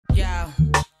Yeah.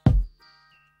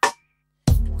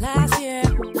 Last year,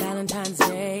 Valentine's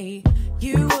Day,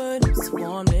 you would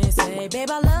swarm me, say,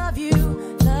 babe, I love you,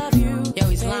 love you. Yo,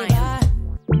 he's babe, lying. I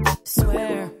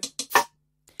swear,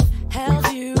 held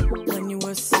you when you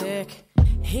were sick,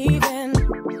 even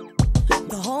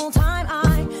the whole time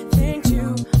I think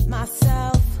to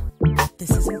myself,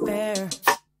 this isn't fair.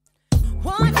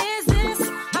 What is this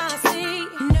I see?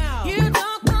 No. You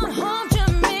don't come home to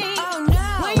me. Oh, no.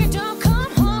 When you don't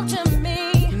come home to me.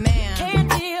 Man. Can't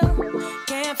deal,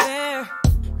 can't fare.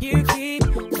 You keep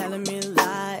telling me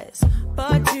lies,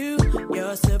 but to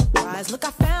your surprise, look,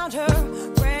 I found her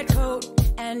red coat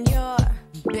and your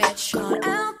bitch gone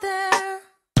out there.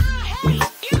 I hate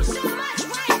you so much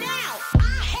right now. I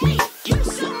hate you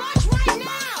so much right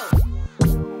now.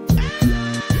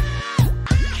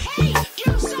 I hate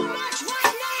you so much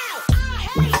right now. I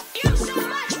hate you so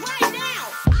much right now.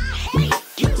 I hate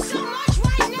you so much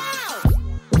right now.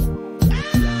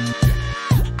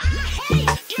 I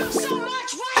hate you so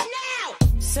much right now.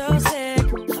 So sick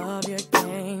of your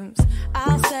games.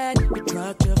 I'll set your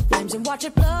truck to flames and watch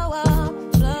it blow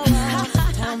up, blow up.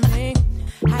 Tell me,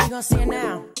 how you gonna see it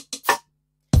now?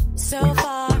 So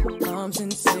far from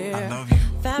sincere, I love you.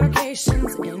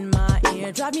 fabrications in my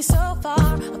ear drive me so far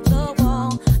up the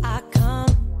wall. I come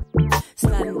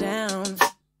sliding down.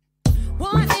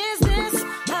 What is this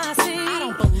I see? I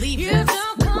don't believe you. You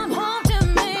don't come home to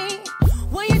me.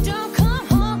 When you don't come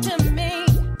home to me,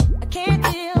 I can't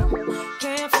deal,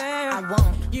 can't bear. I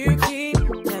won't. You keep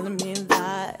telling me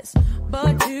lies,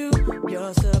 but to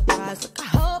your surprise, look, I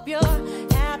hope you're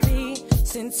happy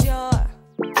since you're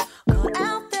caught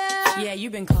out there. Yeah,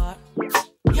 you've been caught.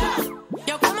 Yo,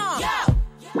 yo, come on. Yo,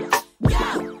 yo,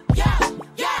 yo, yo,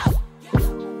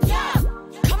 yo,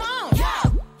 come on. Yo,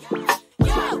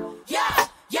 yo, yo,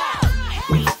 yo. I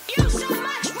hate you so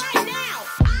much right now.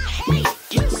 I hate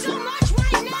you so much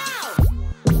right now.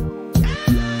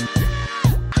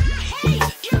 I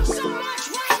hate you so much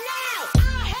right now. I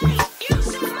hate you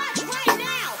so much right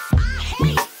now. I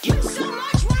hate you so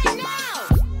much right now. I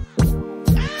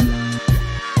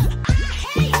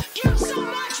hate you so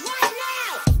much right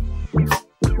now.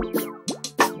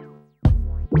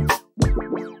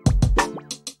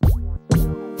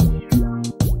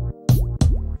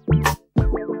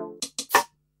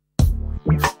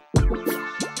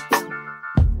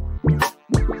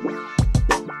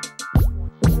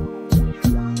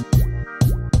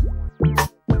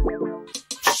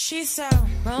 She's so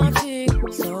raunchy,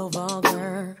 so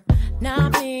vulgar.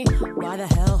 Not me, why the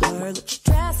hell her? Look, she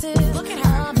dresses, look at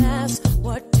her, a mess.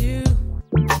 What do you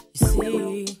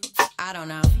see? I don't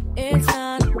know. It's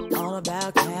not all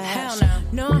about cash. Hell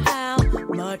no. Know how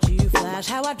much you flash.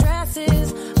 How I dress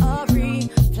is a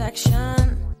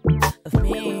reflection of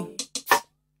me.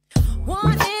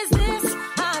 What is this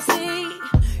I see?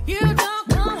 You don't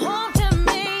come home to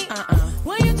me.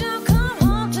 When you don't come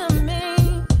home to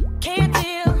me, can't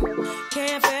deal,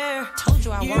 can't bear. Told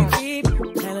you I won't. You keep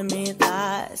telling me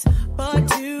lies, but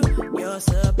to your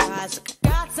surprise, look, I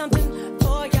got something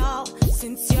for y'all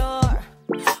since you're